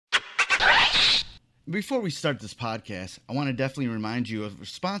Before we start this podcast, I want to definitely remind you of a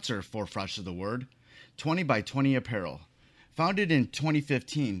sponsor for Fresh of the Word, 20 by 20 Apparel. Founded in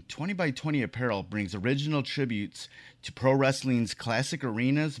 2015, 20 by 20 Apparel brings original tributes to pro wrestling's classic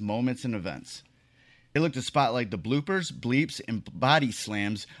arenas, moments, and events. They look to spotlight the bloopers, bleeps, and body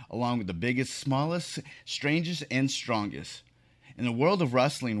slams along with the biggest, smallest, strangest, and strongest. In the world of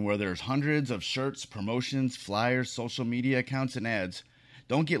wrestling, where there's hundreds of shirts, promotions, flyers, social media accounts, and ads,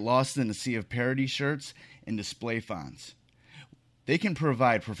 don't get lost in the sea of parody shirts and display fonts. They can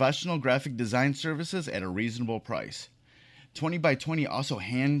provide professional graphic design services at a reasonable price. 20 by 20 also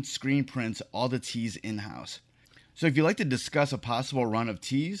hand screen prints all the tees in-house. So if you'd like to discuss a possible run of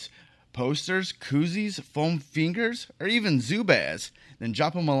tees, posters, koozies, foam fingers, or even Zubaz, then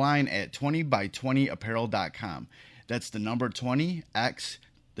drop them a line at 20by20apparel.com. That's the number 20x,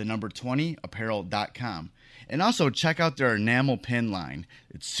 the number 20apparel.com. And also check out their enamel pin line.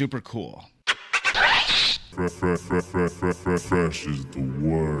 It's super cool. Fresh is the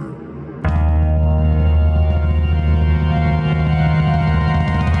word.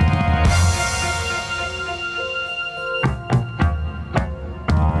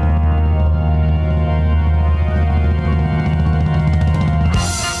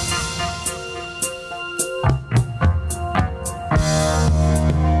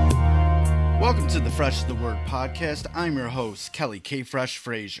 Welcome to the Fresh is the Word podcast. I'm your host, Kelly K. Fresh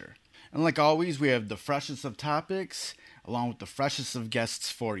Frazier. And like always, we have the freshest of topics along with the freshest of guests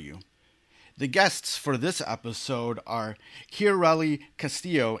for you. The guests for this episode are Chiarelli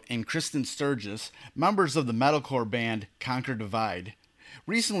Castillo and Kristen Sturgis, members of the metalcore band Conquer Divide.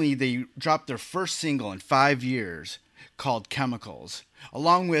 Recently, they dropped their first single in 5 years called Chemicals,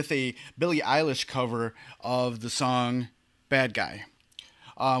 along with a Billie Eilish cover of the song Bad Guy.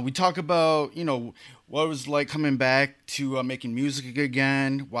 We talk about, what it was like coming back to making music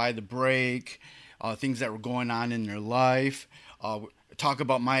again, why the break, things that were going on in their life. Talk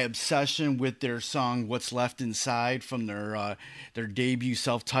about my obsession with their song "What's Left Inside" from their debut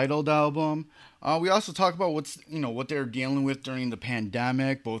self-titled album. We also talk about what they're dealing with during the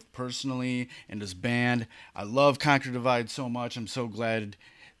pandemic, both personally and as band. I love Conquer Divide so much. I'm so glad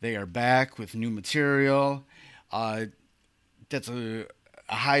they are back with new material. That's a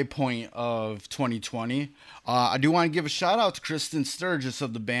high point of 2020. I do want to give a shout out to Kristen Sturgis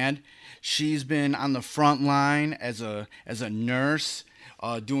of the band. She's been on the front line as a nurse,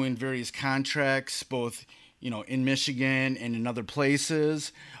 doing various contracts, both in Michigan and in other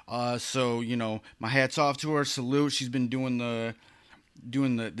places. So my hats off to her. Salute. She's been doing the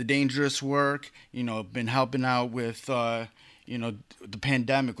dangerous work. Been helping out with the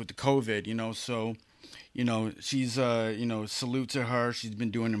pandemic with the COVID. So. She's, salute to her. She's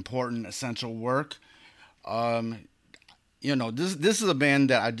been doing important, essential work. This is a band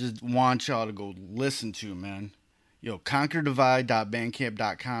that I just want y'all to go listen to, man.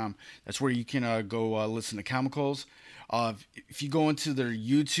 ConquerDivide.bandcamp.com. That's where you can go listen to Chemicals. If you go into their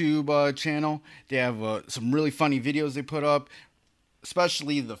YouTube channel, they have some really funny videos they put up,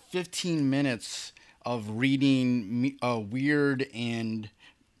 especially the 15 minutes of reading weird and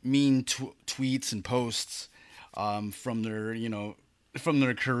mean tweets and posts from their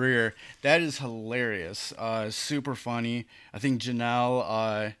career. That is hilarious. Super funny. I think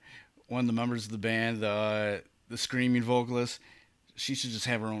Janelle, one of the members of the band, the screaming vocalist, she should just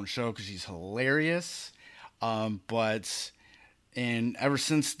have her own show because she's hilarious. And ever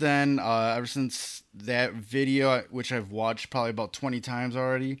since then, ever since that video, which I've watched probably about 20 times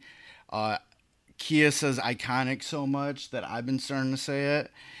already, Kia says iconic so much that I've been starting to say it,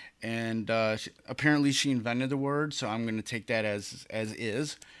 and apparently she invented the word, so I'm gonna take that as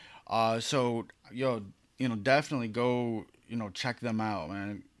is. So definitely go check them out,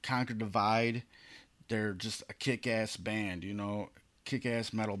 man. Conquer Divide, they're just a kick-ass band,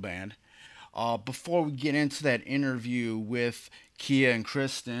 kick-ass metal band. Before we get into that interview with Kia and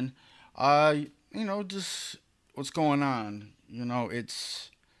Kristen, just what's going on.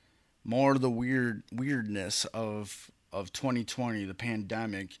 It's more of the weirdness of 2020, the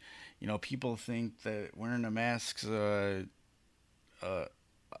pandemic. People think that wearing a mask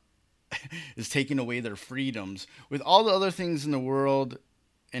is taking away their freedoms. With all the other things in the world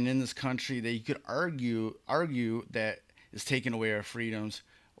and in this country that you could argue that is taking away our freedoms,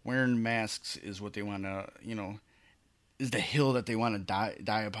 wearing masks is what they want to, is the hill that they want to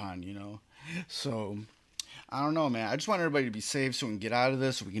die upon. So I don't know, man. I just want everybody to be safe so we can get out of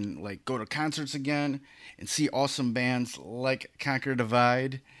this. So we can go to concerts again and see awesome bands like Conquer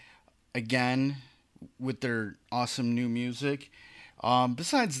Divide again with their awesome new music.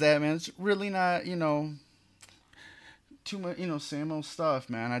 Besides that, man, it's really not too much same old stuff,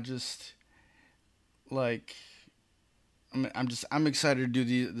 man. I just like I'm excited to do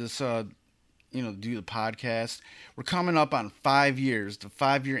do the podcast. We're coming up on 5 years. The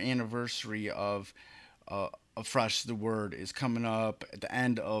 5 year anniversary of Fresh the Word is coming up at the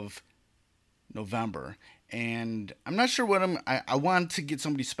end of November, and I'm not sure what I want to get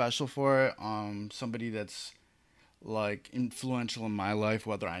somebody special for it. Somebody that's like influential in my life,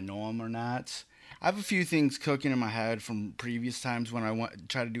 whether I know them or not. I have a few things cooking in my head from previous times when I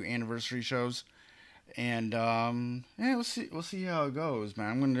try to do anniversary shows, and yeah, we'll see how it goes,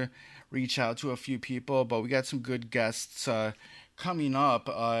 man. I'm going to reach out to a few people, but we got some good guests coming up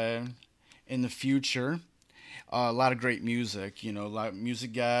in the future. A lot of great music, a lot of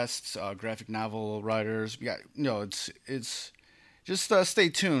music guests, graphic novel writers. We got, it's just stay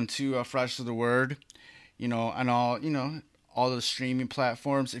tuned to Fresh to the Word, on all the streaming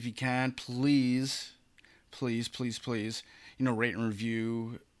platforms. If you can, please, please, please, please, rate and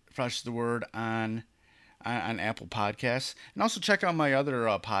review Fresh to the Word on Apple Podcasts, and also check out my other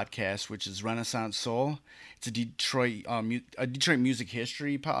podcast, which is Renaissance Soul. It's a Detroit music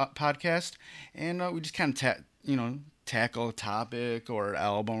history podcast, and we just kind of tackle a topic or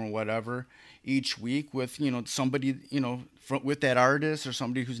album or whatever each week with somebody with that artist or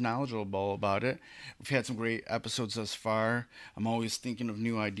somebody who's knowledgeable about it. We've had some great episodes thus far. I'm always thinking of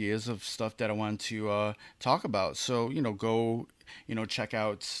new ideas of stuff that I want to talk about. So go check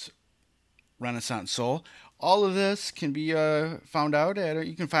out Renaissance Soul. All of this can be found out at.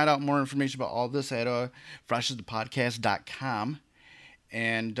 You can find out more information about all this at freshasthepodcast.com.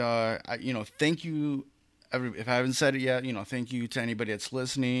 And thank you. If I haven't said it yet, thank you to anybody that's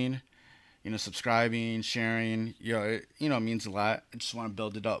listening. Subscribing, sharing. It means a lot. I just want to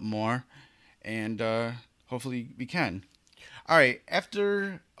build it up more, and hopefully we can. All right.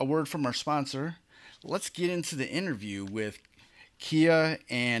 After a word from our sponsor, let's get into the interview with Kia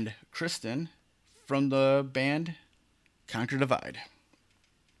and Kristen from the band Conquer Divide.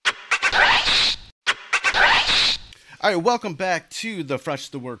 All right, welcome back to the Fresh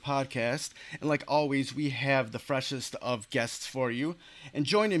the Word podcast. And like always, we have the freshest of guests for you. And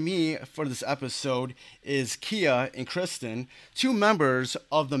joining me for this episode is Kia and Kristen, two members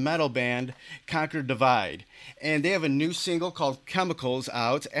of the metal band Conquer Divide. And they have a new single called Chemicals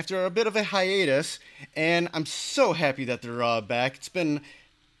out after a bit of a hiatus. And I'm so happy that they're back.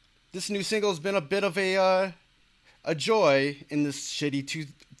 This new single has been a bit of a joy in this shitty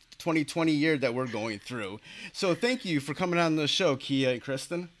 2020 year that we're going through. So thank you for coming on the show, Kia and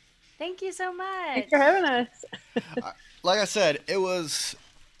Kristen. Thank you so much. Thanks for having us. Like I said, it was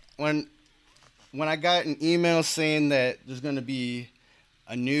when I got an email saying that there's going to be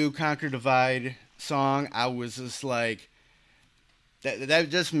a new Conquer Divide song, I was just like, that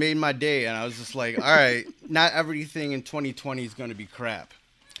just made my day. And I was just like, all right, not everything in 2020 is going to be crap.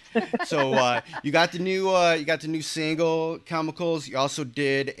 So you got the new single Chemicals. You also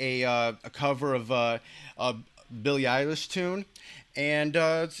did a cover of a Billie Eilish tune, and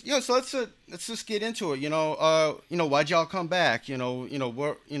so let's just get into it. Why'd y'all come back?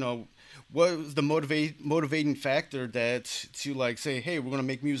 What was the motivating factor that to like say, hey, we're gonna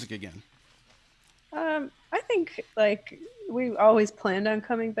make music again? I think we always planned on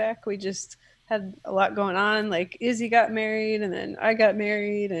coming back. We just had a lot going on. Like Izzy got married, and then I got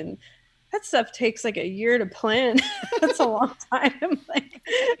married, and that stuff takes like a year to plan. That's a long time.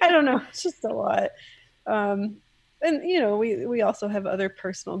 I don't know. It's just a lot. And we also have other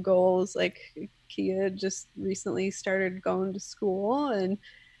personal goals. Like Kia just recently started going to school, and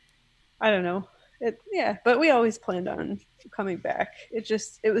I don't know. But we always planned on coming back. It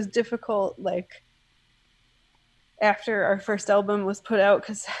was difficult. After our first album was put out,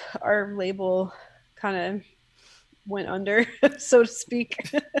 because our label kind of went under, so to speak.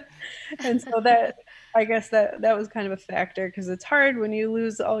 And so I guess that was kind of a factor, because it's hard when you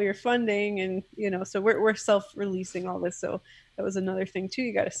lose all your funding, and so we're self-releasing all this. So that was another thing too.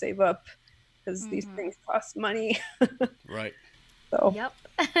 You got to save up, because these things cost money. Right. So. Yep.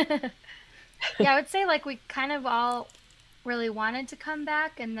 Yeah, I would say we kind of all really wanted to come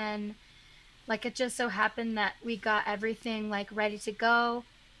back, and then it just so happened that we got everything ready to go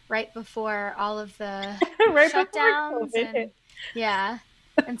right before all of the right shutdowns. Yeah.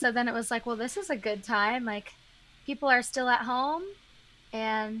 And so then it was well, this is a good time. People are still at home,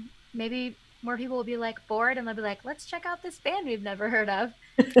 and maybe more people will be bored, and they'll be let's check out this band we've never heard of.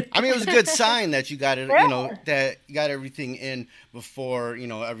 I mean, it was a good sign that you got it, that you got everything in before,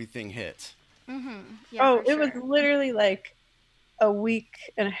 everything hit. Mm-hmm. Yeah, it was literally a week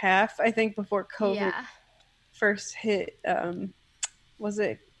and a half, I think, before COVID first hit. Was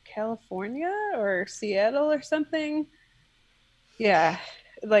it California or Seattle or something? Yeah.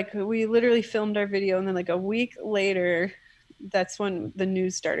 like we literally filmed our video, and then like a week later, that's when the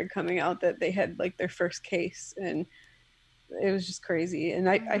news started coming out that they had like their first case, and it was just crazy. And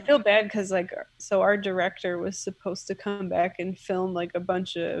I feel bad because like, so our director was supposed to come back and film like a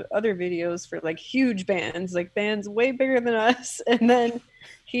bunch of other videos for like huge bands, like bands way bigger than us, and then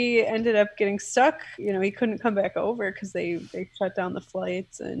he ended up getting stuck. You know, he couldn't come back over because they shut down the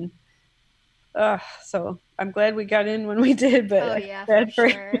flights. And so I'm glad we got in when we did, but Oh I yeah, feel bad for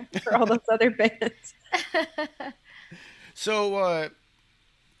sure. for all those other bands. So,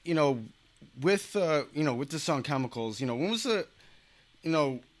 you know, with with the song Chemicals, when was the,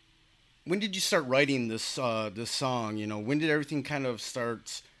 when did you start writing this song? When did everything kind of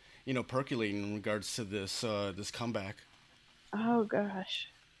start, percolating in regards to this comeback? Oh gosh,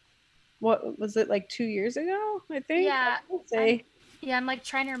 what was it, like 2 years ago? I think. Yeah, I would say. I'm like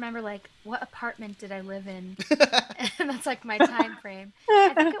trying to remember like what apartment did I live in, and that's like my time frame.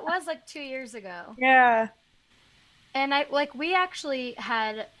 I think it was like 2 years ago. Yeah. And we actually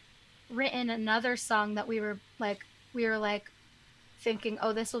had written another song that we were like thinking,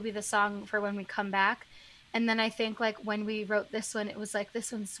 oh, this will be the song for when we come back. And then I think like when we wrote this one, it was like,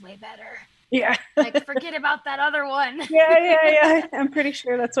 this one's way better. Yeah. Like forget about that other one. Yeah. I'm pretty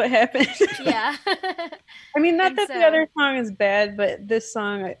sure that's what happened. Yeah. I mean, not And that the other song is bad, but this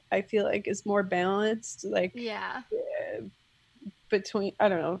song I feel like is more balanced. Like yeah. Between, I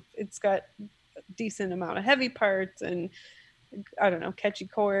don't know, it's got a decent amount of heavy parts and I don't know, catchy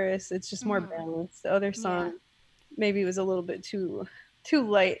chorus. It's just more balanced. The other song maybe was a little bit too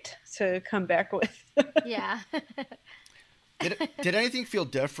light to come back with. Yeah. Did anything feel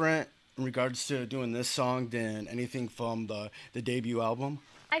different in regards to doing this song than anything from the debut album?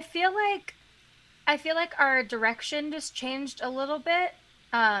 I feel like our direction just changed a little bit.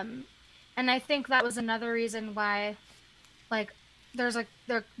 And I think that was another reason why like there's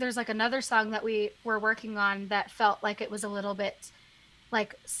another song that we were working on that felt like it was a little bit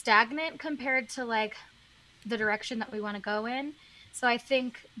like stagnant compared to like the direction that we want to go in. So I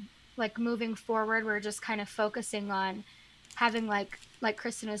think like moving forward, we're just kind of focusing on having like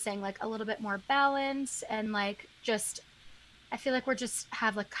Kristen was saying, like a little bit more balance and like just, I feel like we're just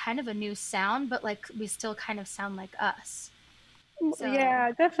have like kind of a new sound, but like we still kind of sound like us. So,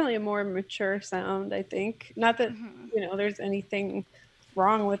 yeah, definitely a more mature sound, I think. Not that, there's anything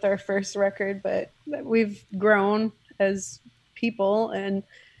wrong with our first record, but we've grown as people and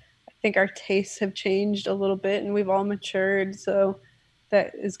I think our tastes have changed a little bit and we've all matured. So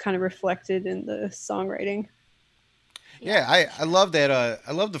that is kind of reflected in the songwriting. Yeah, I love that.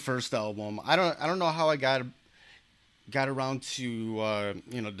 I love the first album. I don't know how I got around to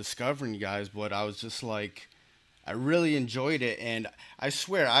discovering you guys, but I was just like, I really enjoyed it, and I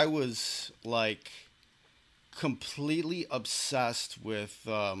swear I was like completely obsessed with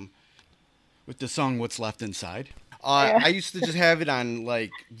the song "What's Left Inside." I used to just have it on like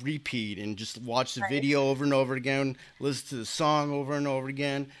repeat and just watch the video over and over again, listen to the song over and over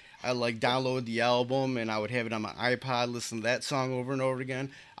again. I like download the album and I would have it on my iPod, listen to that song over and over again.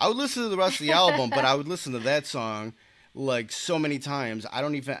 I would listen to the rest of the album, but I would listen to that song like so many times. I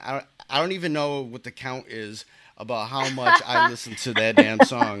don't even know what the count is about how much I listened to that damn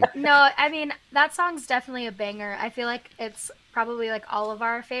song. No, I mean that song's definitely a banger. I feel like it's probably like all of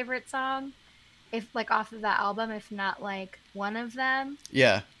our favorite song, if like off of that album, if not like one of them.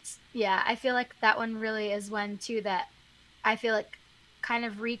 Yeah. Yeah, I feel like that one really is one too that I feel like kind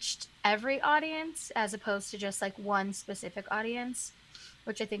of reached every audience as opposed to just like one specific audience,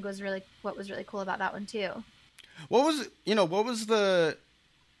 which I think was really cool about that one too. What was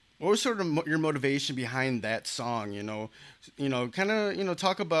sort of your motivation behind that song? Kind of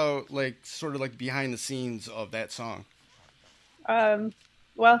talk about like sort of like behind the scenes of that song.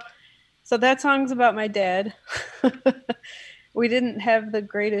 Well, so that song's about my dad. We didn't have the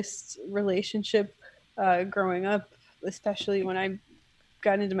greatest relationship growing up, especially when I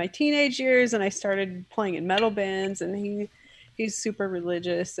got into my teenage years and I started playing in metal bands, and he's super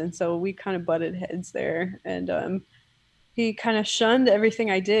religious, and so we kind of butted heads there, and he kind of shunned everything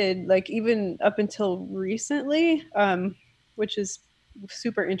I did, like even up until recently, which is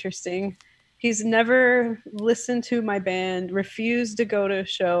super interesting. He's never listened to my band, refused to go to a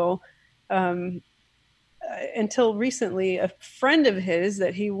show, until recently. A friend of his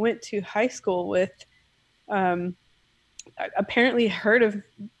that he went to high school with apparently heard of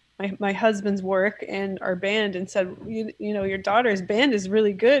my husband's work and our band and said, you know, your daughter's band is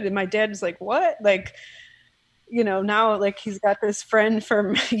really good. And my dad was like, what? Like, you know, now like he's got this friend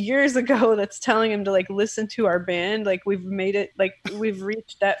from years ago that's telling him to like listen to our band. Like we've made it, like we've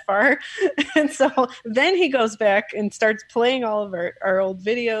reached that far. And so then he goes back and starts playing all of our old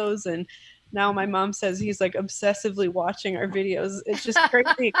videos. And now my mom says he's like obsessively watching our videos. It's just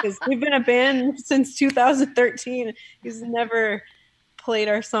crazy because we've been a band since 2013. He's never played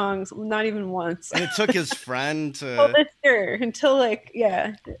our songs, not even once. And it took his friend to. Well, this year until like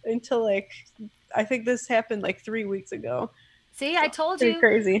I think this happened like 3 weeks ago. See, I told Pretty you.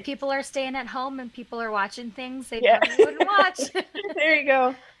 crazy. People are staying at home and people are watching things they Yeah. probably wouldn't watch. There you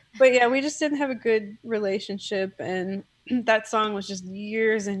go. But yeah, we just didn't have a good relationship, and that song was just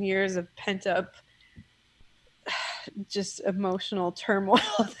years and years of pent up just emotional turmoil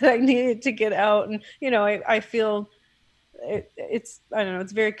that I needed to get out. And you know, I feel it's I don't know,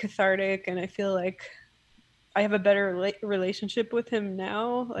 it's very cathartic, and I feel like I have a better relationship with him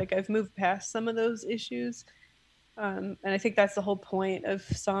now. Like I've moved past some of those issues. And I think that's the whole point of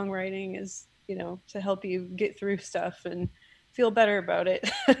songwriting is, you know, to help you get through stuff and feel better about it.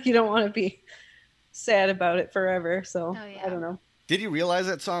 You don't want to be sad about it forever. So I don't know. Did you realize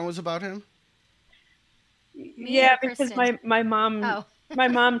that song was about him? Yeah, because my mom my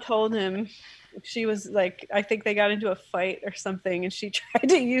mom told him. She was like, I think they got into a fight or something, and she tried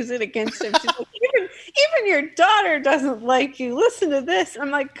to use it against him. She's like, even your daughter doesn't like you. Listen to this.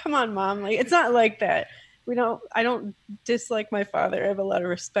 I'm like, come on, Mom. Like, it's not like that. I don't dislike my father. I have a lot of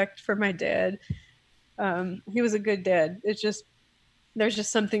respect for my dad. He was a good dad. It's just, there's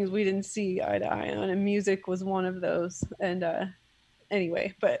just some things we didn't see eye to eye on, and music was one of those. And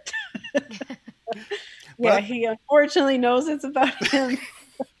anyway, but yeah, he unfortunately knows it's about him.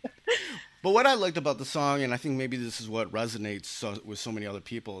 But what I liked about the song, and I think maybe this is what resonates with so many other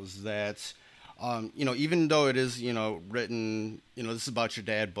people, is that, you know, even though it is, you know, written, you know, this is about your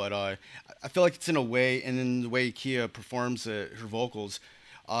dad, but I feel like it's in a way, and in the way Kia performs it, her vocals,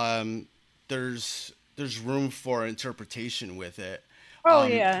 there's room for interpretation with it. Oh,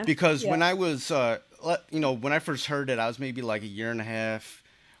 yeah. Because when I was, you know, when I first heard it, I was maybe like a year and a half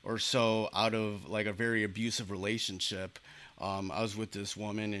or so out of like a very abusive relationship. I was with this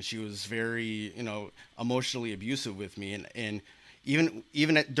woman, and she was very, you know, emotionally abusive with me, and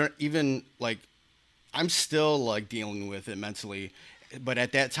even like I'm still like dealing with it mentally. But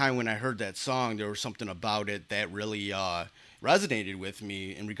at that time when I heard that song, there was something about it that really resonated with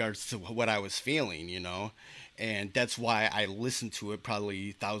me in regards to what I was feeling, you know, and that's why I listened to it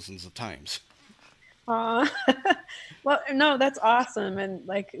probably thousands of times. Well, no, that's awesome, and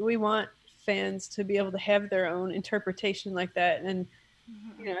like we want fans to be able to have their own interpretation like that. And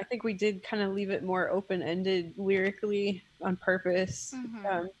you know, I think we did kind of leave it more open-ended lyrically on purpose,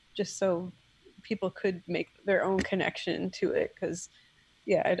 just so people could make their own connection to it. Because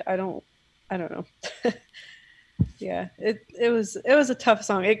yeah, I don't know. Yeah, it was a tough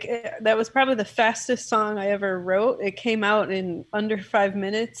song. That was probably the fastest song I ever wrote. It came out in under 5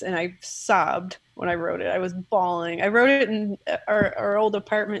 minutes, and I sobbed when I wrote it. I was bawling. I wrote it in our old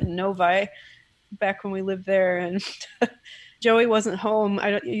apartment in Novi back when we lived there, and Joey wasn't home.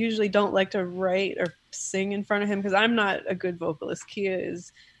 I usually don't like to write or sing in front of him because I'm not a good vocalist. Kia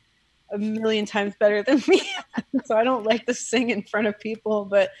is a million times better than me, so I don't like to sing in front of people.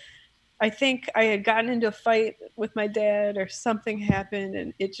 But I think I had gotten into a fight with my dad or something happened,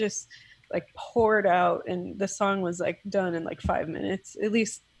 and it just like poured out, and the song was like done in like 5 minutes, at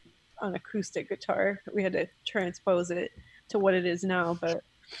least on acoustic guitar. We had to transpose it to what it is now. But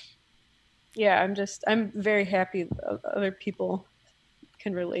yeah, I'm very happy other people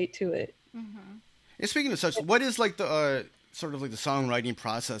can relate to it. Mm-hmm. And speaking of such, what is like the sort of like the songwriting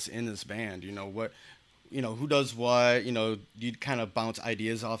process in this band? You know, what, you know, who does what? You know, do you kind of bounce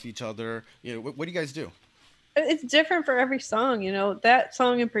ideas off each other? You know, what do you guys do? It's different for every song. You know, that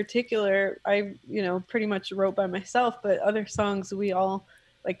song in particular, I, you know, pretty much wrote by myself, but other songs we all,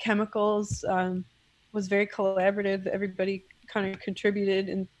 like Chemicals, was very collaborative. Everybody kind of contributed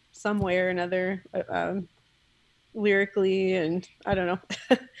in some way or another, lyrically, and I don't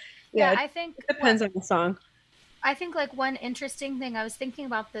know. Yeah, I think it depends on the song. I think like one interesting thing, I was thinking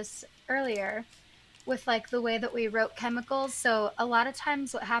about this earlier with like the way that we wrote Chemicals. So a lot of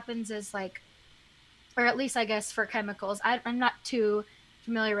times what happens is like, or at least I guess for Chemicals, I'm not too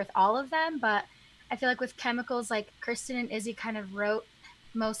familiar with all of them, but I feel like with Chemicals, like Kristen and Izzy kind of wrote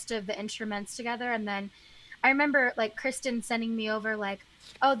most of the instruments together. And then I remember like Kristen sending me over like,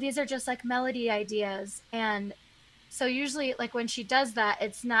 oh, these are just like melody ideas. And so usually like when she does that,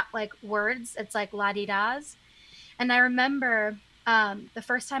 it's not like words, it's like la-di-das. And I remember the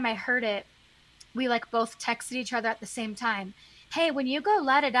first time I heard it, we like both texted each other at the same time. hey, when you go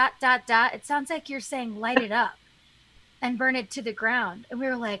la da dot dot dot, it sounds like you're saying light it up and burn it to the ground. And we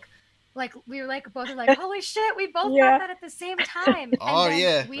were like both were like, holy shit, we both Yeah. thought that at the same time. Oh, and then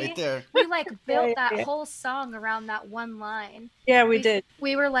yeah, we right there. we like built Yeah, that yeah. whole song around that one line. Yeah, we did.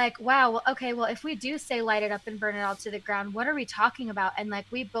 We were like, wow, well, okay, well, if we do say light it up and burn it all to the ground, what are we talking about? And like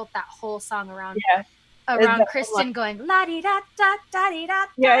we built that whole song around Yeah. around that Kristen going la di da da da di da.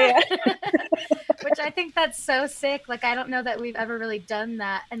 Yeah, Which I think that's so sick. Like I don't know that we've ever really done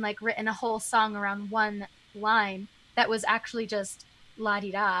that and like written a whole song around one line that was actually just la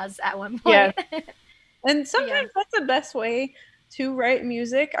di das at one point. Yeah. And sometimes that's the best way to write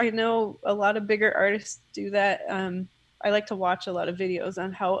music. I know a lot of bigger artists do that. I like to watch a lot of videos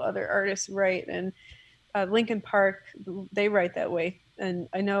on how other artists write, and Linkin Park, they write that way. And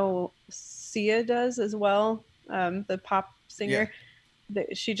I know Sia does as well, the pop singer.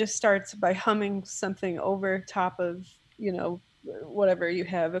 She just starts by humming something over top of, whatever you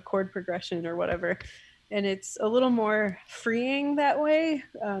have, a chord progression or whatever. And it's a little more freeing that way,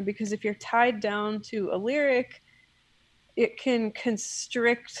 because if you're tied down to a lyric, it can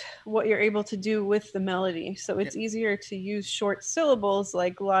constrict what you're able to do with the melody. So it's easier to use short syllables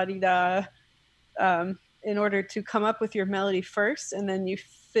like la-di-da in order to come up with your melody first, and then you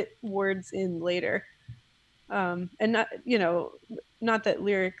fit words in later. And not that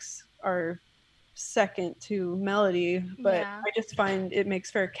lyrics are second to melody, but I just find it makes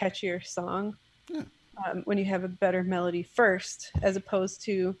for a catchier song. Yeah. When you have a better melody first, as opposed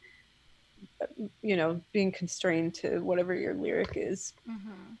to, being constrained to whatever your lyric is.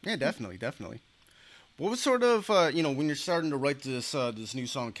 Mm-hmm. Yeah, definitely. What was sort of, when you're starting to write this new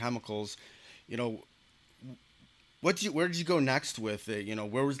song, Chemicals, where did you go next with it?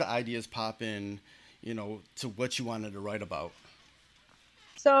 Where was the ideas popping, to what you wanted to write about?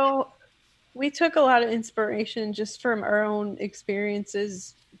 So we took a lot of inspiration just from our own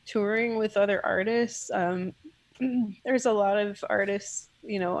experiences touring with other artists. There's a lot of artists,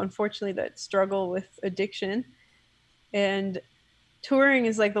 unfortunately, that struggle with addiction, and touring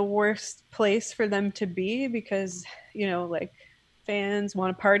is like the worst place for them to be because, like fans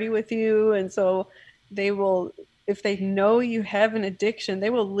want to party with you. And so they will, if they know you have an addiction, they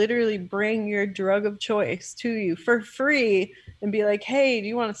will literally bring your drug of choice to you for free and be like, hey, do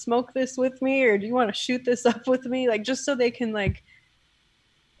you want to smoke this with me? Or do you want to shoot this up with me? Like, just so they can like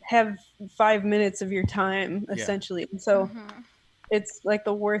have 5 minutes of your time, essentially. And so it's like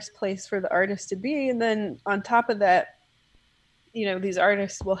the worst place for the artist to be. And then on top of that, these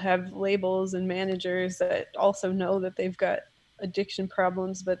artists will have labels and managers that also know that they've got addiction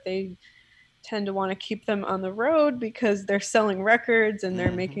problems, but they tend to want to keep them on the road because they're selling records and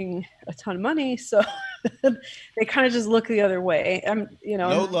they're making a ton of money. So they kind of just look the other way.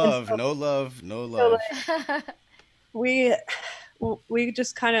 No love. So we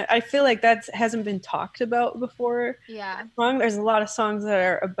just kind of, I feel like that hasn't been talked about before. Yeah. There's a lot of songs that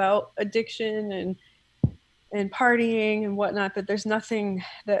are about addiction and partying and whatnot, but there's nothing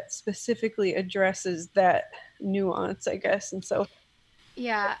that specifically addresses that nuance, I guess. And so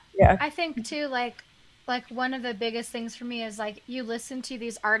yeah, I think too, like one of the biggest things for me is like you listen to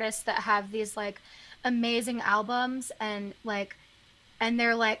these artists that have these like amazing albums and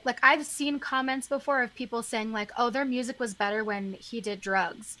they're like I've seen comments before of people saying like, oh, their music was better when he did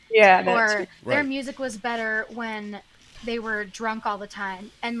drugs. Yeah. Or their music was better when they were drunk all the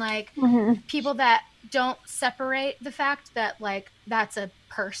time. And like people that don't separate the fact that like that's a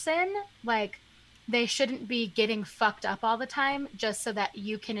person, like they shouldn't be getting fucked up all the time just so that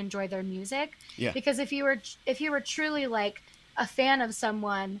you can enjoy their music. Yeah. Because if you were truly like a fan of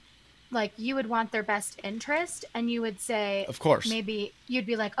someone, like you would want their best interest and you would say, of course, maybe you'd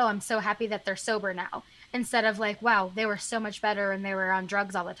be like, oh, I'm so happy that they're sober now, instead of like, wow, they were so much better and they were on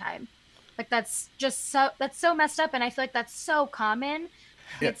drugs all the time. Like that's so messed up. And I feel like that's so common.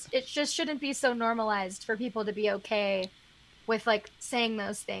 Yeah. It just shouldn't be so normalized for people to be okay with like saying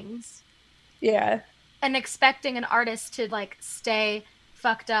those things. Yeah. And expecting an artist to like stay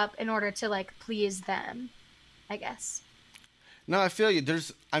fucked up in order to like please them, I guess. No, I feel you.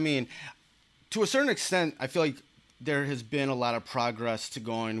 To a certain extent, I feel like there has been a lot of progress to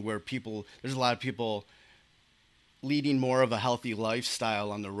going where there's a lot of people leading more of a healthy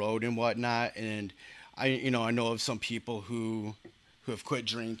lifestyle on the road and whatnot. And I know of some people who have quit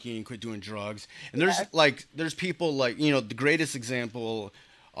drinking, quit doing drugs. And there's people like, the greatest example,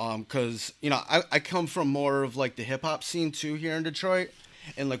 cause I come from more of like the hip hop scene too here in Detroit.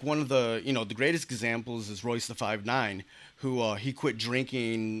 And like one of the, the greatest examples is Royce the 5'9", who he quit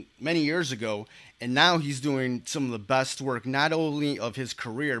drinking many years ago, and now he's doing some of the best work, not only of his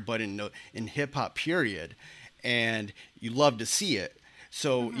career, but in hip hop period. and you love to see it.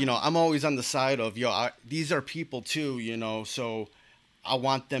 So, I'm always on the side of, these are people too, so I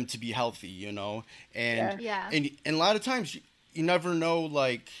want them to be healthy, and Yeah. Yeah. and a lot of times you never know,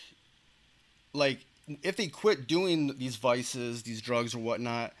 like if they quit doing these vices, these drugs or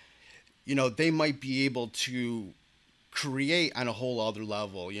whatnot, they might be able to create on a whole other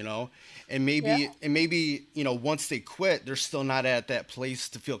level, and Yeah. maybe once they quit, they're still not at that place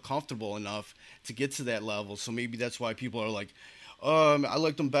to feel comfortable enough to get to that level. So maybe that's why people are like, I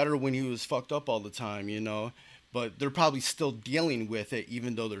liked him better when he was fucked up all the time, but they're probably still dealing with it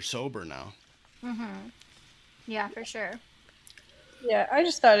even though they're sober now. Yeah, for sure. Yeah, I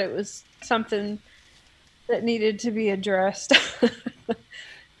just thought it was something that needed to be addressed.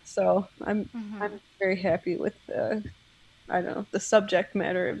 So I'm very happy with I don't know, the subject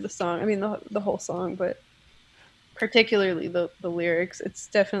matter of the song. I mean the whole song, but particularly the lyrics. It's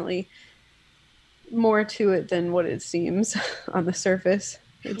definitely more to it than what it seems on the surface.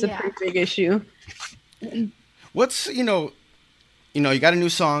 It's a Yeah. pretty big issue. What's you got a new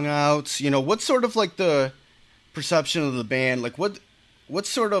song out. What's sort of like the perception of the band? Like what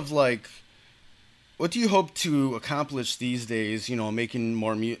sort of like what do you hope to accomplish these days? Making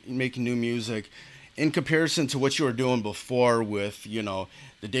making new music in comparison to what you were doing before with the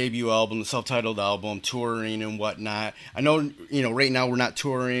debut album, the self-titled album, touring and whatnot. I know right now we're not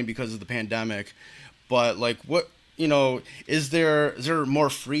touring because of the pandemic, but like what is there more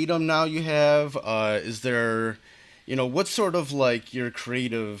freedom now you have? Is there what's sort of like your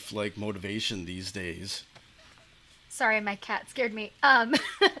creative like motivation these days? Sorry, my cat scared me. Um,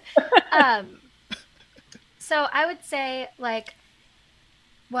 so I would say like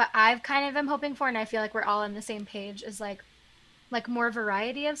what I've kind of am hoping for, and I feel like we're all on the same page, is like more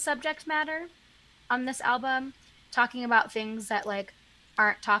variety of subject matter on this album, talking about things that like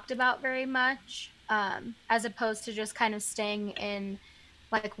aren't talked about very much, as opposed to just kind of staying in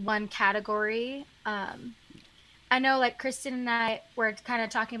like one category. I know like Kristen and I were kind of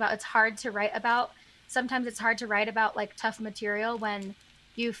talking about it's hard to write about. Sometimes it's hard to write about like tough material when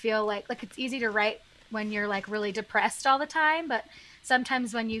you feel like it's easy to write when you're like really depressed all the time, but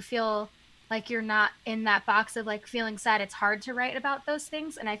sometimes when you feel like you're not in that box of like feeling sad, it's hard to write about those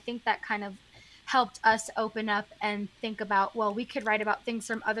things. And I think that kind of helped us open up and think about, well, we could write about things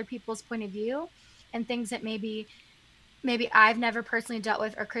from other people's point of view and things that maybe I've never personally dealt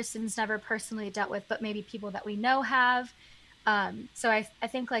with or Kristen's never personally dealt with, but maybe people that we know have. So I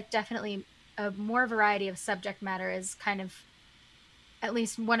think like definitely a more variety of subject matter is kind of at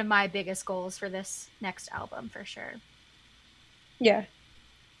least one of my biggest goals for this next album for sure. Yeah.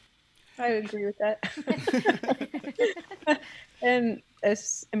 I agree with that. And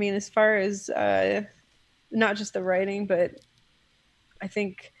as far as not just the writing, but I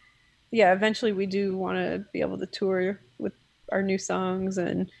think, yeah, eventually we do want to be able to tour with our new songs,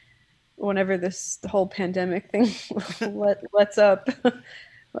 and whenever the whole pandemic thing lets up,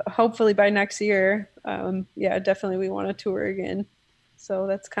 hopefully by next year, yeah, definitely we want to tour again. So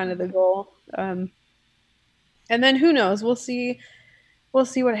that's kind of the goal. And then who knows? We'll see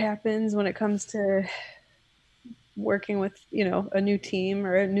what happens when it comes to working with a new team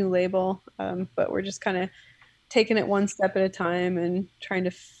or a new label. But we're just kind of taking it one step at a time and trying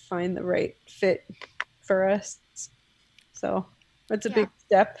to find the right fit for us. So that's a big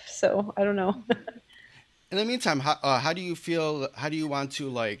step. So I don't know. In the meantime, how do you feel? How do you want to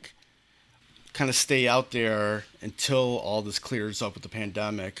like kind of stay out there until all this clears up with the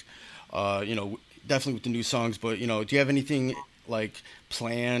pandemic? Definitely with the new songs, but do you have anything like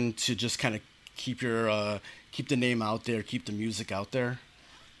planned to just kind of keep keep the name out there, keep the music out there?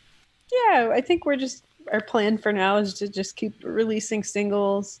 Yeah, I think our plan for now is to just keep releasing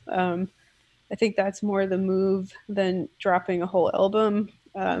singles. I think that's more the move than dropping a whole album.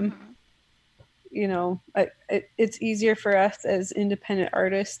 It's easier for us as independent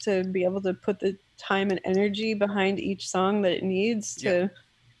artists to be able to put the time and energy behind each song that it needs to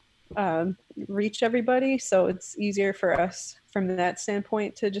reach everybody. So it's easier for us from that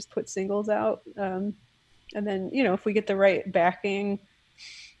standpoint to just put singles out. And then, if we get the right backing,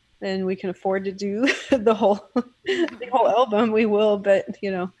 then we can afford to do the whole album. We will, but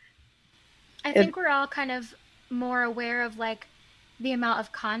I think we're all kind of more aware of like the amount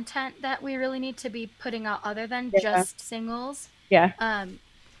of content that we really need to be putting out other than just singles. Yeah.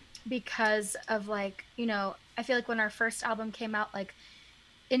 Because of like, I feel like when our first album came out, like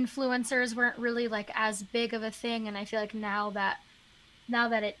influencers weren't really like as big of a thing. And I feel like now that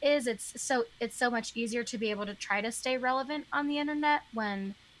it is, it's so much easier to be able to try to stay relevant on the internet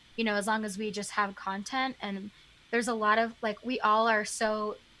when, as long as we just have content. And there's a lot of like, we all are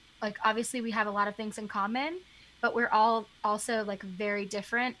so like, obviously we have a lot of things in common, but we're all also like very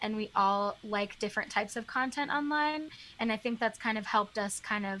different, and we all like different types of content online. And I think that's kind of helped us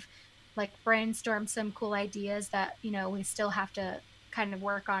kind of like brainstorm some cool ideas that, you know, we still have to kind of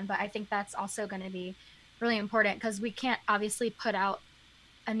work on. But I think that's also going to be really important because we can't obviously put out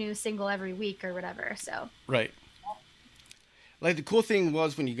a new single every week or whatever. So Right. Like the cool thing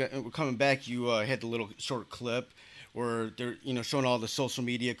was when you were coming back, you had the little short clip where they're, you know, showing all the social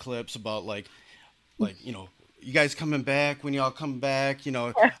media clips about like you know, you guys coming back, when y'all come back, you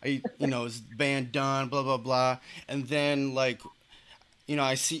know, you know, is the band done, blah blah blah, and then like, you know,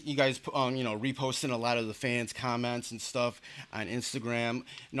 I see you guys, you know, reposting a lot of the fans' comments and stuff on Instagram.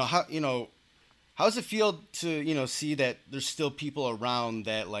 You know, how does it feel to, you know, see that there's still people around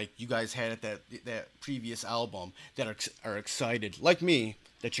that like you guys had at that previous album that are excited, like me,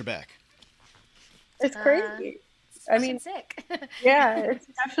 that you're back? It's crazy. I mean, sick. yeah, it's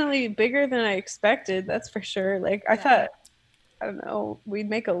definitely bigger than I expected. That's for sure. Like I thought, I don't know, we'd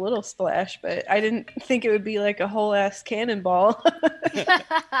make a little splash, but I didn't think it would be like a whole ass cannonball.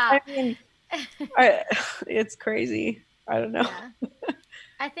 I mean, it's crazy. I don't know. Yeah.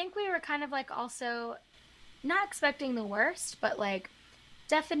 I think we were kind of like also not expecting the worst, but like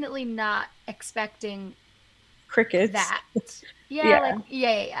definitely not expecting Crickets. that. Yeah.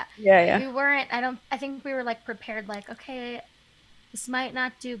 Yeah. We weren't, I think we were like prepared, like, okay, this might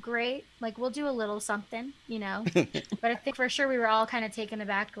not do great. Like we'll do a little something, you know, but I think for sure we were all kind of taken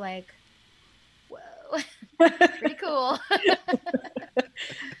aback, like, whoa, pretty cool.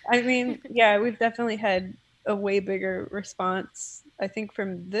 I mean, yeah, we've definitely had a way bigger response, I think,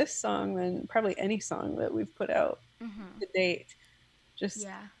 from this song than probably any song that we've put out to date. Just,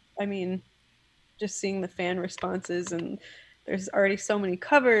 I mean, just seeing the fan responses, and there's already so many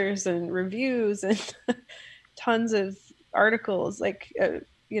covers and reviews and tons of articles, like,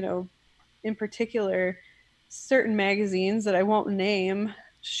 you know, in particular, certain magazines that I won't name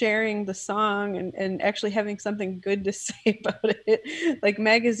sharing the song and actually having something good to say about it, like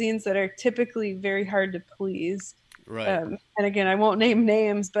magazines that are typically very hard to please. Right. And again, I won't name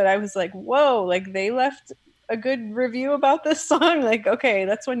names, but I was like, whoa, like they left a good review about this song. Like, okay,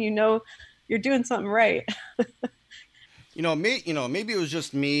 that's when you know you're doing something right. Maybe it was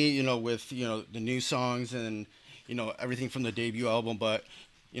just me, you know, with, you know, the new songs and, you know, everything from the debut album. But,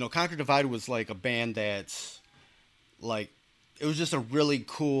 you know, Conquer Divide was like a band that's like, it was just a really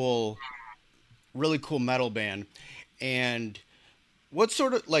cool metal band. And what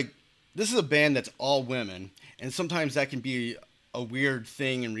sort of, like, this is a band that's all women. And sometimes that can be a weird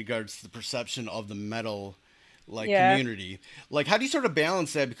thing in regards to the perception of the metal, like, community. Like, how do you sort of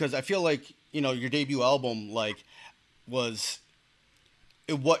balance that? Because I feel like, you know, your debut album, like, this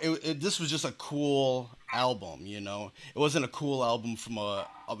was just a cool album, you know. It wasn't a cool album from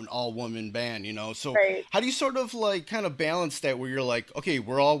an all woman band, you know. So how do you sort of like kind of balance that where you're like, okay,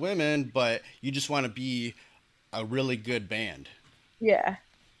 we're all women, but you just want to be a really good band? Yeah,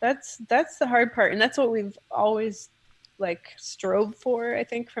 that's the hard part, and that's what we've always like strove for, I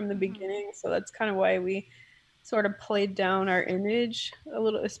think, from the beginning. So that's kind of why we sort of played down our image a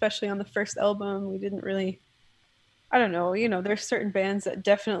little, especially on the first album. We didn't really, I don't know, you know, there's certain bands that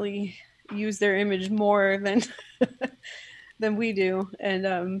definitely use their image more than than we do.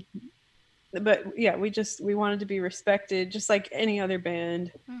 And but yeah, we wanted to be respected just like any other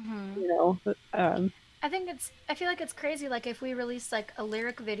band, you know. I feel like it's crazy, like if we release like a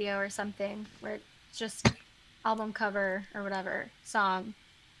lyric video or something where it's just album cover or whatever song,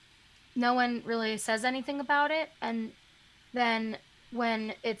 no one really says anything about it, and then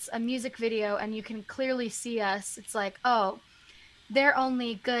when it's a music video and you can clearly see us, it's like, oh, they're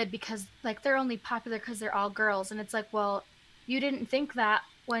only good because, like, they're only popular because they're all girls. And it's like, well, you didn't think that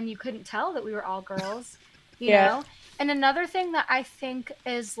when you couldn't tell that we were all girls, you know? And another thing that I think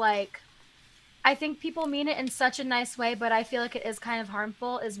is, like, I think people mean it in such a nice way, but I feel like it is kind of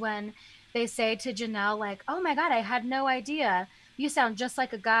harmful, is when they say to Janelle, like, oh my God, I had no idea. You sound just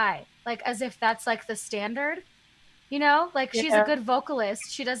like a guy. Like, as if that's, like, the standard. You know, like she's a good vocalist.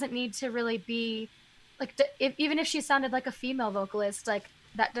 She doesn't need to really be like, even if she sounded like a female vocalist, like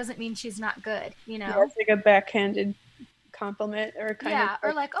that doesn't mean she's not good, you know? Yeah, it's like a backhanded compliment or kind of.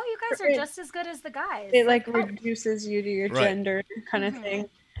 Or like, oh, you guys are just as good as the guys. It like reduces you to your gender kind of thing.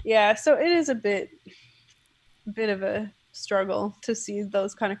 Yeah, so it is a bit of a struggle to see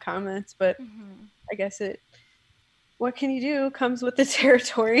those kind of comments, but I guess what can you do, comes with the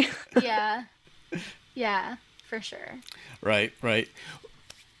territory. Yeah, for sure. Right.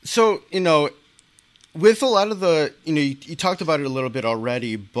 So, you know, with a lot of the, you know, you talked about it a little bit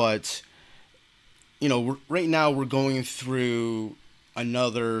already, but, you know, right now we're going through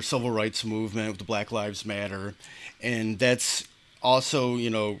another civil rights movement with the Black Lives Matter, and that's also,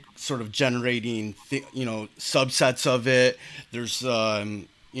 sort of generating subsets of it. There's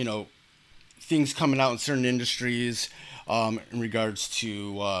things coming out in certain industries, in regards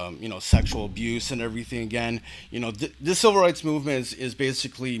to sexual abuse and everything. Again, the civil rights movement is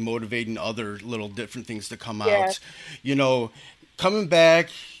basically motivating other little different things to come Yeah. out. You know, coming back,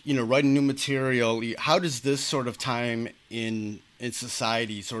 writing new material. How does this sort of time in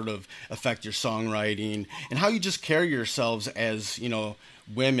society sort of affect your songwriting and how you just carry yourselves as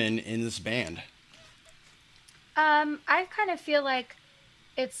women in this band? I kind of feel like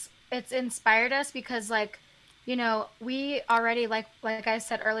it's inspired us because like, we already like I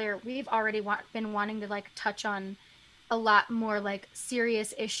said earlier, we've already been wanting to like touch on a lot more like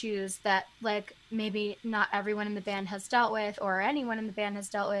serious issues that like maybe not everyone in the band has dealt with or anyone in the band has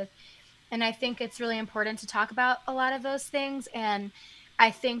dealt with. And I think it's really important to talk about a lot of those things. And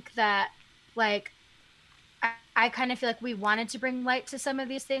I think that like I kind of feel like we wanted to bring light to some of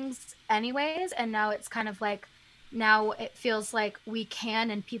these things anyways, and now it's kind of like now it feels like we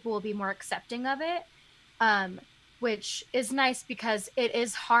can and people will be more accepting of it, um, which is nice because it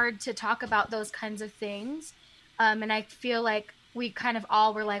is hard to talk about those kinds of things, and I feel like we kind of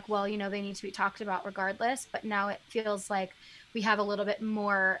all were like, well, they need to be talked about regardless, but now it feels like we have a little bit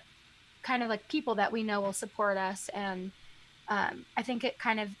more kind of like people that we know will support us, and I think it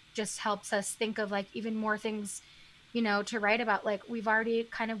kind of just helps us think of like even more things, to write about. Like we've already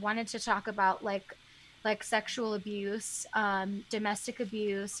kind of wanted to talk about like sexual abuse, domestic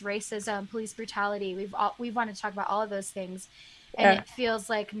abuse, racism, police brutality. We've wanted to talk about all of those things, and Yeah. it feels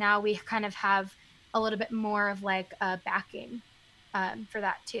like now we kind of have a little bit more of like backing for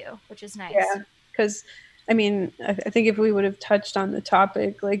that too, which is nice. Yeah. Because, I mean, I think if we would have touched on the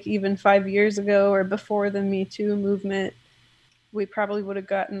topic like even 5 years ago or before the Me Too movement, we probably would have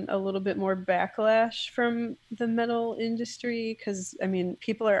gotten a little bit more backlash from the metal industry. Because, I mean,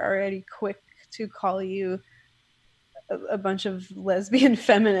 people are already quick to call you a bunch of lesbian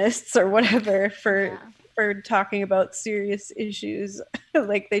feminists or whatever Yeah. for talking about serious issues.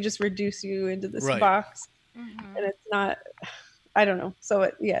 Like they just reduce you into this Right. box, and Hmm. it's not. I don't know.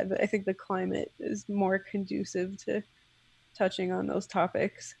 So yeah, I think the climate is more conducive to touching on those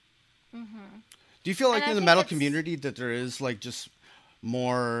topics. Hmm. Do you feel And like I in the think metal it's community that there is like just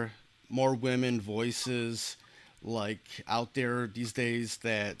more more women voices like out there these days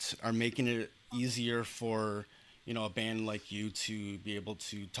that are making it easier for a band like you to be able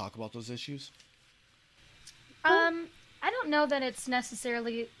to talk about those issues? um I don't know that it's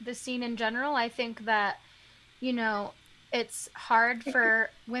necessarily the scene in general. I think that you know, it's hard for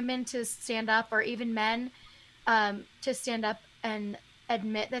women to stand up or even men to stand up and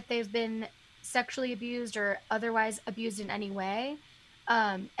admit that they've been sexually abused or otherwise abused in any way.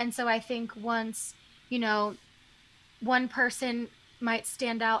 And so I think once, you know, one person might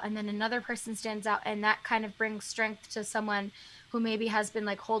stand out and then another person stands out, and that kind of brings strength to someone who maybe has been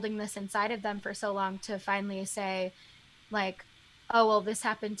like holding this inside of them for so long to finally say, like, oh well, this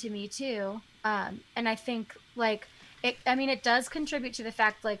happened to me too. And I think like I mean it does contribute to the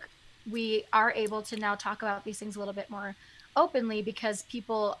fact like we are able to now talk about these things a little bit more openly because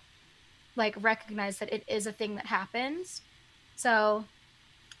people like recognize that it is a thing that happens. So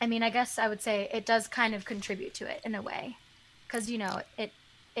I mean, I guess I would say it does kind of contribute to it in a way, because it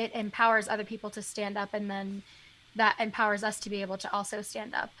empowers other people to stand up, and then that empowers us to be able to also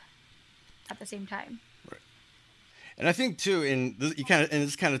stand up at the same time. Right. And I think too, you kind of and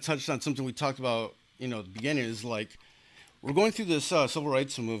this kind of touched on something we talked about, at the beginning, is like we're going through this civil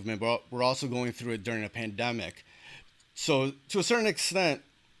rights movement, but we're also going through it during a pandemic. So to a certain extent,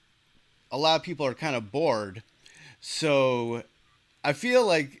 a lot of people are kind of bored. So I feel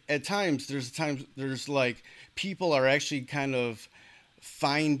like at times there's like people are actually kind of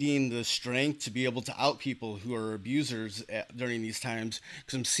finding the strength to be able to out people who are abusers during these times,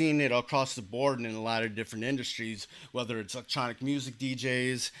 because I'm seeing it across the board in a lot of different industries, whether it's electronic music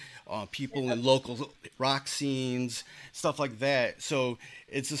DJs, people in local rock scenes, stuff like that. So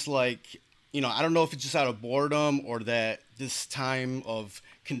it's just like, I don't know if it's just out of boredom or that this time of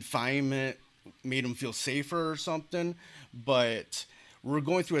confinement made them feel safer or something, but we're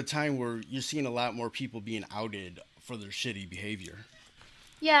going through a time where you're seeing a lot more people being outed for their shitty behavior.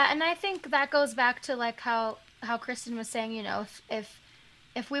 Yeah, and I think that goes back to like how Kristen was saying,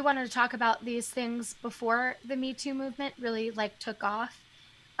 if we wanted to talk about these things before the Me Too movement really like took off,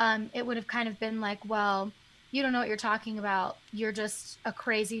 it would have kind of been like, well, you don't know what you're talking about. You're just a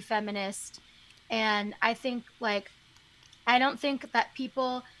crazy feminist. And I think like I don't think that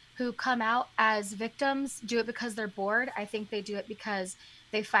people who come out as victims do it because they're bored. I think they do it because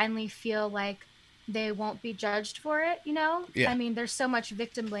they finally feel like they won't be judged for it, you know? Yeah. I mean, there's so much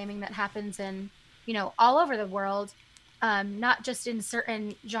victim blaming that happens in, you know, all over the world, not just in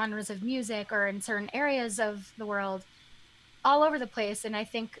certain genres of music or in certain areas of the world, all over the place. And I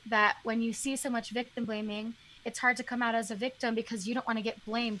think that when you see so much victim blaming, it's hard to come out as a victim because you don't want to get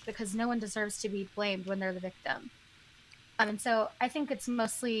blamed, because no one deserves to be blamed when they're the victim. And so I think it's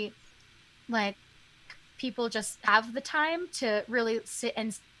mostly like people just have the time to really sit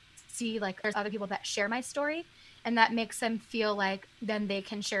and see like there's other people that share my story, and that makes them feel like then they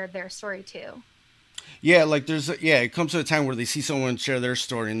can share their story too. Yeah, like it comes to a time where they see someone share their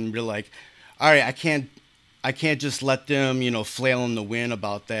story and be like, all right, I can't just let them, flail in the wind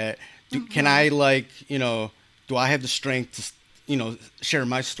about that. Can I do I have the strength to, share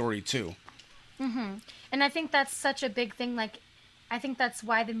my story too? And I think that's such a big thing. Like, I think that's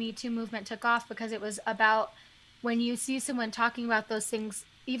why the Me Too movement took off, because it was about when you see someone talking about those things,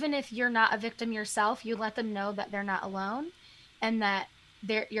 even if you're not a victim yourself, you let them know that they're not alone, and that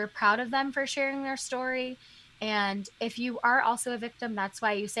you're proud of them for sharing their story. And if you are also a victim, that's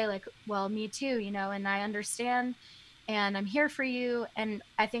why you say like, well, me too, and I understand, and I'm here for you. And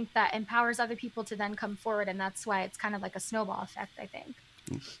I think that empowers other people to then come forward. And that's why it's kind of like a snowball effect, I think.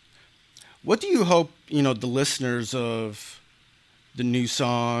 What do you hope, the listeners of the new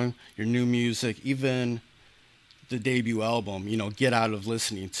song, your new music, even the debut album, get out of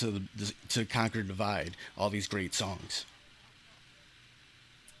listening to Conquer Divide, all these great songs?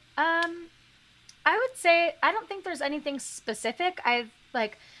 I would say I don't think there's anything specific.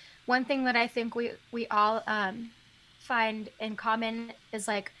 One thing that I think we all find in common is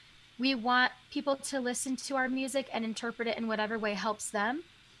like we want people to listen to our music and interpret it in whatever way helps them.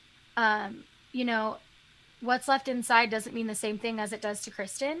 You know, What's Left Inside doesn't mean the same thing as it does to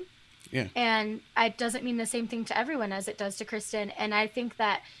Kristen. Yeah. And it doesn't mean the same thing to everyone as it does to Kristen. And I think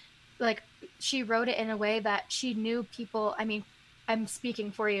that like she wrote it in a way that she knew people, I mean, I'm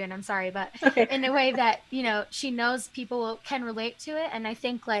speaking for you and I'm sorry, but Okay. in a way that, she knows people can relate to it. And I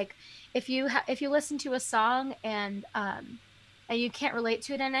think like if you listen to a song and you can't relate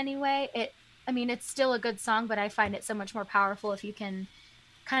to it in any way, it's still a good song, but I find it so much more powerful if you can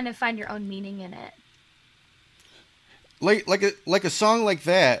kind of find your own meaning in it. Like a song like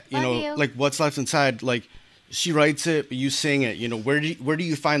that, Love you. like What's Left Inside, like she writes it, but you sing it. Where do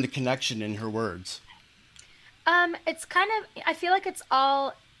you find the connection in her words? It's kind of, I feel like it's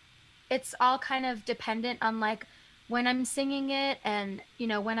all kind of dependent on like when I'm singing it and,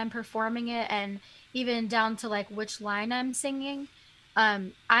 when I'm performing it, and even down to like which line I'm singing.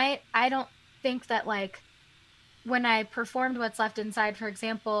 I don't think that like when I performed What's Left Inside, for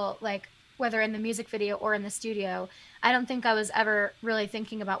example, like whether in the music video or in the studio, I don't think I was ever really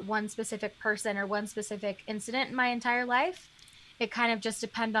thinking about one specific person or one specific incident in my entire life. It kind of just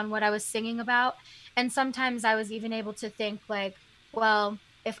depended on what I was singing about. And sometimes I was even able to think like, well,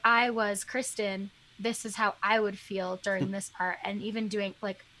 if I was Kristen, this is how I would feel during this part, and even doing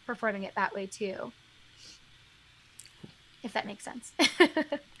like performing it that way too. If that makes sense.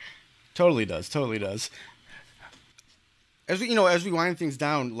 Totally does. As we wind things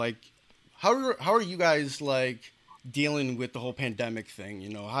down, like how are you guys like dealing with the whole pandemic thing?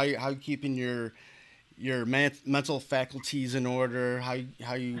 How you keeping your mental faculties in order?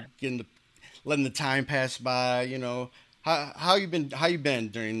 How you letting the time pass by? How you been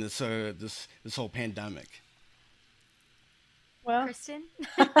during this whole pandemic? Well, Kristen?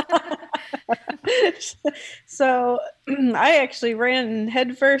 So I actually ran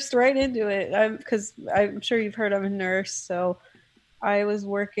headfirst right into it because I'm sure you've heard I'm a nurse. So I was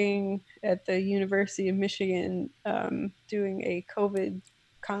working at the University of Michigan doing a COVID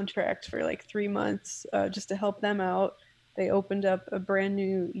contract for like 3 months just to help them out. They opened up a brand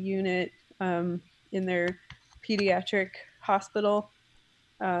new unit in their pediatric hospital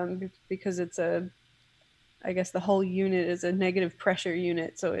because I guess the whole unit is a negative pressure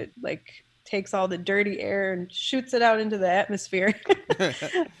unit. So it like takes all the dirty air and shoots it out into the atmosphere.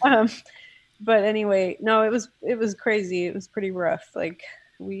 But anyway, no, it was crazy. It was pretty rough. Like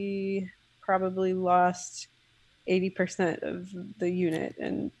we probably lost 80% of the unit.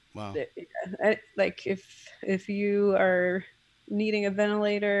 And wow. Like if you are needing a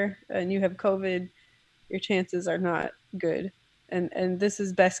ventilator and you have COVID, your chances are not good. And this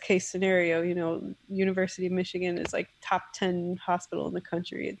is best case scenario. University of Michigan is like top 10 hospital in the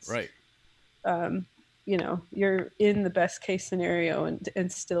country. It's right. You're in the best case scenario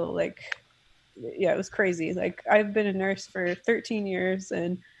and still like, yeah, it was crazy. Like I've been a nurse for 13 years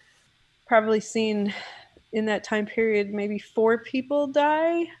and probably seen in that time period maybe 4 people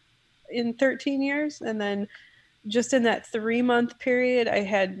die in 13 years. And then just in that 3-month period, I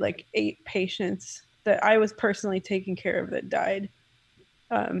had like 8 patients that I was personally taking care of that died.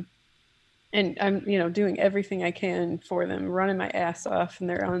 And I'm, doing everything I can for them, running my ass off, and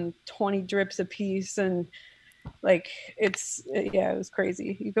they're on 20 drips a piece. And like, it was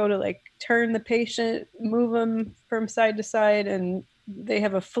crazy. You go to like turn the patient, move them from side to side, and they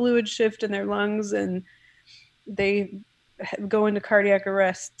have a fluid shift in their lungs, and they go into cardiac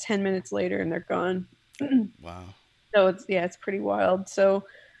arrest 10 minutes later and they're gone. Wow. So it's pretty wild. So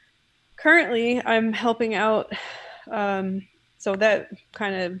currently I'm helping out. So that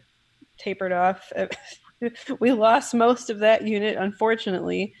kind of tapered off. We lost most of that unit,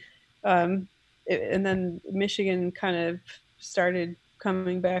 unfortunately. And then Michigan kind of started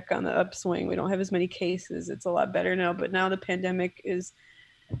coming back on the upswing. We don't have as many cases. It's a lot better now, but now the pandemic is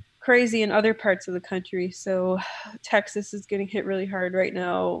crazy in other parts of the country. So Texas is getting hit really hard right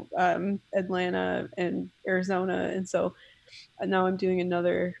now, Atlanta and Arizona. And so now I'm doing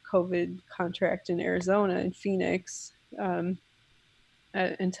another COVID contract in Arizona, in Phoenix,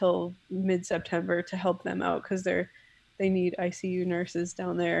 until mid-September to help them out, because they need ICU nurses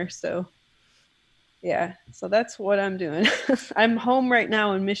down there. So yeah, so that's what I'm doing. I'm home right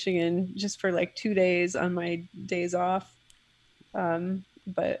now in Michigan just for like 2 days on my days off.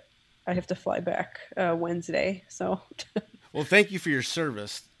 But I have to fly back Wednesday. So Well, thank you for your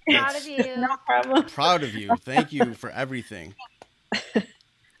service. Proud of you. no problem. Proud of you. Thank you for everything.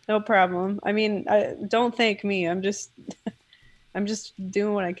 No problem. I mean, don't thank me. I'm just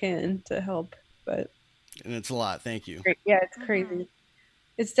doing what I can to help. But And it's a lot. Thank you. yeah, it's crazy.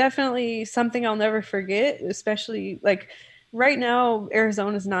 It's definitely something I'll never forget, especially like right now,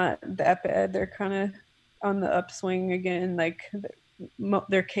 Arizona's not that bad. They're kind of on the upswing again. Like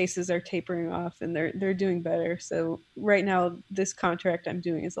their cases are tapering off and they're doing better. So right now, this contract I'm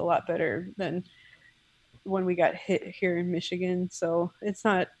doing is a lot better than when we got hit here in Michigan. So it's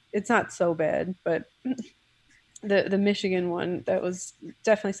not so bad, but the Michigan one, that was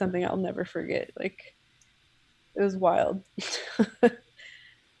definitely something I'll never forget. Like it was wild.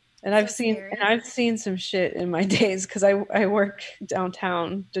 And I've seen some shit in my days, because I work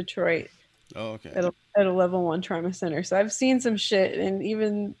downtown Detroit. Oh, okay. At a level 1 trauma center. So I've seen some shit, and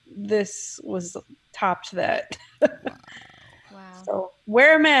even this was topped that. Wow. So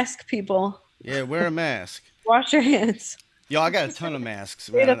wear a mask, people. Yeah, wear a mask. Wash your hands. Yo, I got a ton of masks.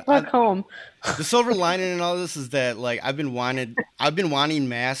 Stay the fuck home. The silver lining in all this is that like I've been wanting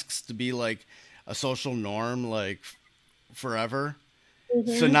masks to be like a social norm like forever.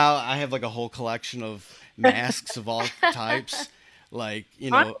 Mm-hmm. So now I have like a whole collection of masks of all types. Like,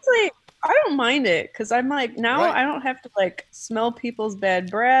 honestly, I don't mind it, because I'm like, now right. I don't have to like smell people's bad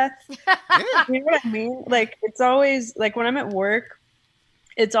breath. Yeah. You know what I mean? Like, it's always like when I'm at work,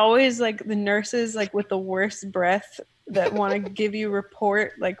 it's always like the nurses like with the worst breath that want to give you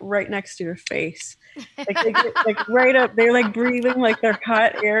report like right next to your face. Like they get like right up, they're like breathing like their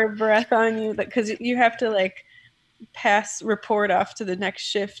hot air breath on you, like, because you have to like pass report off to the next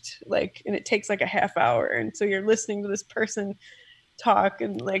shift, like, and it takes like a half hour, and so you're listening to this person talk,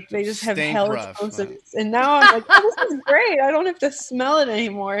 and like they just have halitosis, and now I'm like, oh, this is great, I don't have to smell it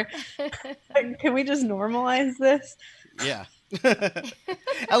anymore. Like, can we just normalize this? Yeah.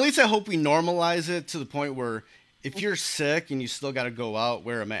 At least I hope we normalize it to the point where if you're sick and you still got to go out,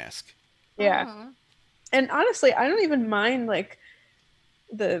 wear a mask. Yeah. Uh-huh. And honestly, I don't even mind like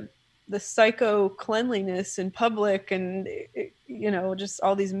the psycho cleanliness in public, and just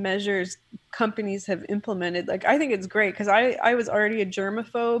all these measures companies have implemented. Like, I think it's great, because I was already a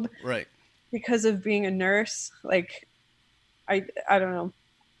germaphobe, right, because of being a nurse. Like I don't know,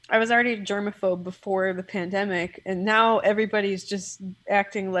 I was already a germaphobe before the pandemic, and now everybody's just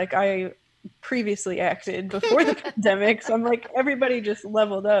acting like I previously acted before the pandemic. So I'm like, everybody just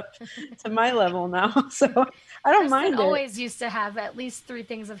leveled up to my level now. So I don't mind it. Always used to have at least 3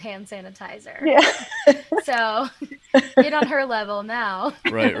 things of hand sanitizer. Yeah. So get on her level now.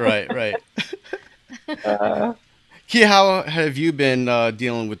 Right. Kia, how have you been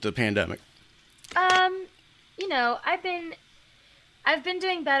dealing with the pandemic? I've been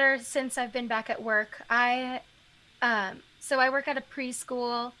doing better since I've been back at work. So I work at a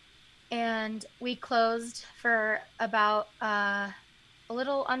preschool, and we closed for about a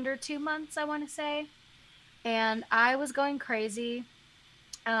little under 2 months, I want to say. And I was going crazy.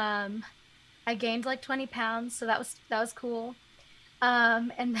 I gained like 20 pounds, so that was cool.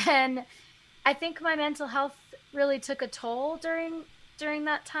 And then I think my mental health really took a toll during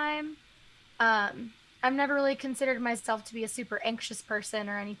that time. I've never really considered myself to be a super anxious person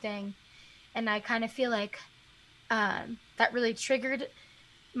or anything. And I kind of feel like that really triggered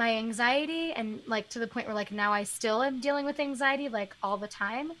my anxiety, and like to the point where like now I still am dealing with anxiety like all the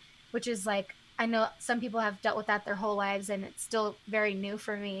time, which is like, I know some people have dealt with that their whole lives and it's still very new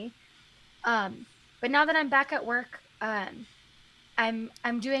for me. But now that I'm back at work, I'm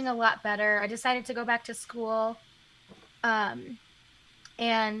doing a lot better. I decided to go back to school. And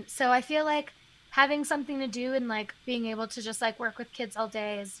so I feel like having something to do and like being able to just like work with kids all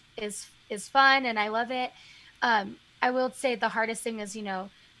day is fun, and I love it. I will say the hardest thing is,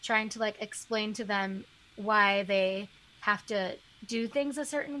 trying to like explain to them why they have to do things a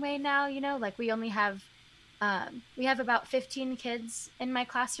certain way now, like we only have we have about 15 kids in my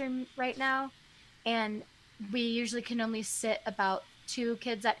classroom right now, and we usually can only sit about 2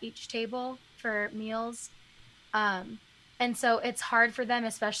 kids at each table for meals. And so it's hard for them,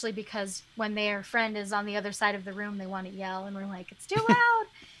 especially because when their friend is on the other side of the room, they want to yell, and we're like, it's too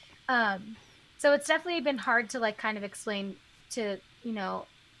loud. So it's definitely been hard to like kind of explain to,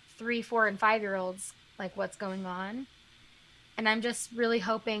 3, 4, and 5-year-olds like what's going on. And I'm just really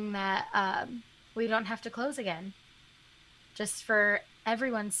hoping that we don't have to close again, just for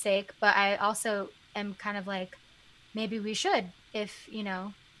everyone's sake. But I also am kind of like, maybe we should, if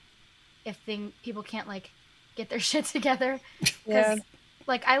people can't like get their shit together. Yeah.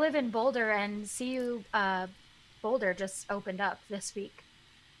 Like I live in Boulder, and CU Boulder just opened up this week.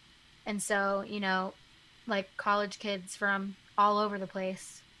 And so, like college kids from all over the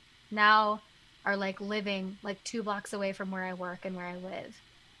place now are like living like 2 blocks away from where I work and where I live.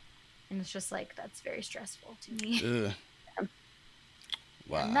 And it's just like, that's very stressful to me. Ugh.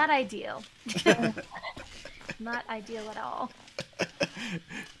 Wow. Not ideal. Not ideal at all.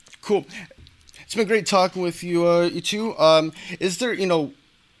 Cool. It's been great talking with you, you two. Is there,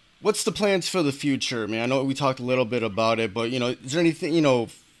 what's the plans for the future? I mean, I know we talked a little bit about it, but, is there anything,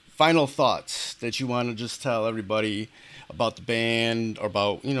 final thoughts that you want to just tell everybody about the band or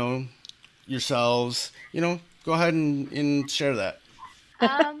about, yourselves? Go ahead and share that.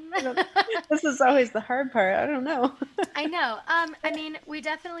 This is always the hard part. I don't know. I know. I mean, we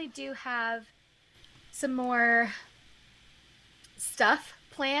definitely do have some more stuff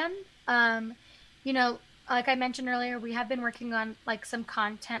planned. Like I mentioned earlier, we have been working on like some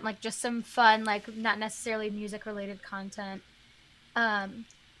content, like just some fun, like not necessarily music related content.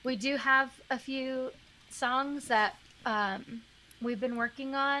 We do have a few songs that we've been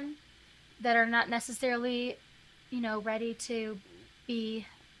working on that are not necessarily, ready to be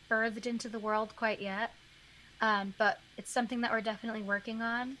birthed into the world quite yet. But it's something that we're definitely working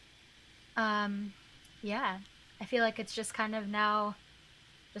on. Yeah, I feel like it's just kind of now,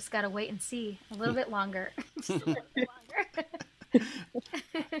 just gotta wait and see a little bit longer. Just a little bit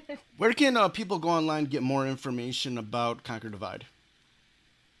longer. Where can people go online to get more information about Conquer Divide?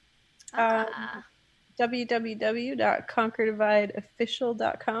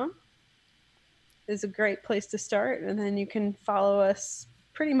 www.conquerdivideofficial.com is a great place to start, and then you can follow us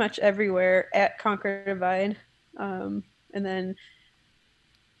pretty much everywhere at Conquer Divide, and then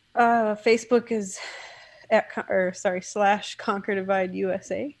Facebook is / Conquer Divide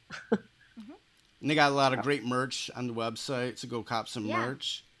USA. And they got a lot of great merch on the website, so go cop some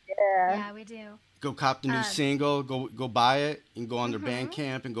merch. Yeah, we do. Go cop the new single. Go buy it, and go on their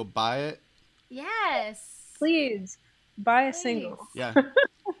Bandcamp and go buy it. Yes. Please buy a single. Yeah.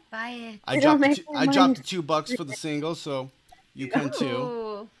 Buy it. I dropped the $2 for the single, so you can too.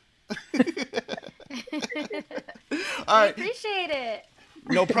 Ooh. All right. Appreciate it.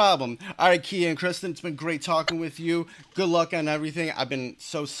 No problem. All right, Kia and Kristen, it's been great talking with you. Good luck on everything. I've been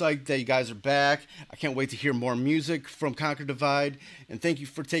so psyched that you guys are back. I can't wait to hear more music from Conquer Divide. And thank you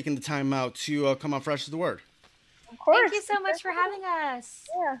for taking the time out to come on Fresh as the Word. Of course. Thank you so much for having us.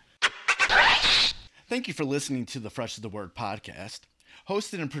 Yeah. Thank you for listening to the Fresh as the Word podcast,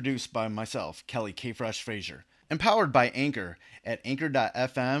 hosted and produced by myself, Kelly K. Fresh Frazier, empowered by Anchor at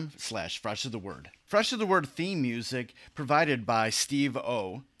anchor.fm/Fresh as the Word. Fresh as the Word theme music provided by Steve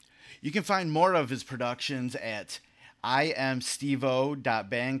O. You can find more of his productions at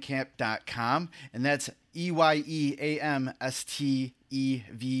iamsteveo.bandcamp.com, and that's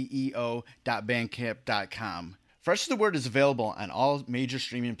EYEAMSTEVEO.bandcamp.com. Fresh as the Word is available on all major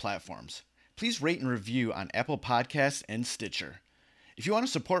streaming platforms. Please rate and review on Apple Podcasts and Stitcher. If you want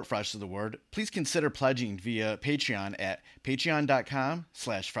to support Fresh as the Word, please consider pledging via Patreon at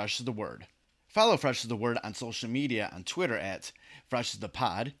patreon.com/Fresh as the Word. Follow Fresh as the Word on social media on Twitter at Fresh as the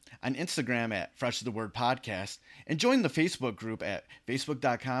Pod, on Instagram at Fresh as the Word Podcast, and join the Facebook group at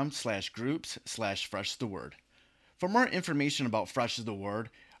facebook.com/groups/Fresh as the Word. For more information about Fresh as the Word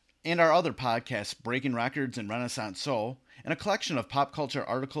and our other podcasts, Breaking Records and Renaissance Soul, and a collection of pop culture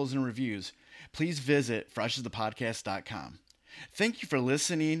articles and reviews, please visit freshasthepodcast.com. Thank you for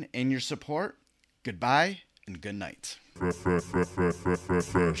listening and your support. Goodbye and good night. Fresh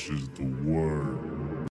is the word.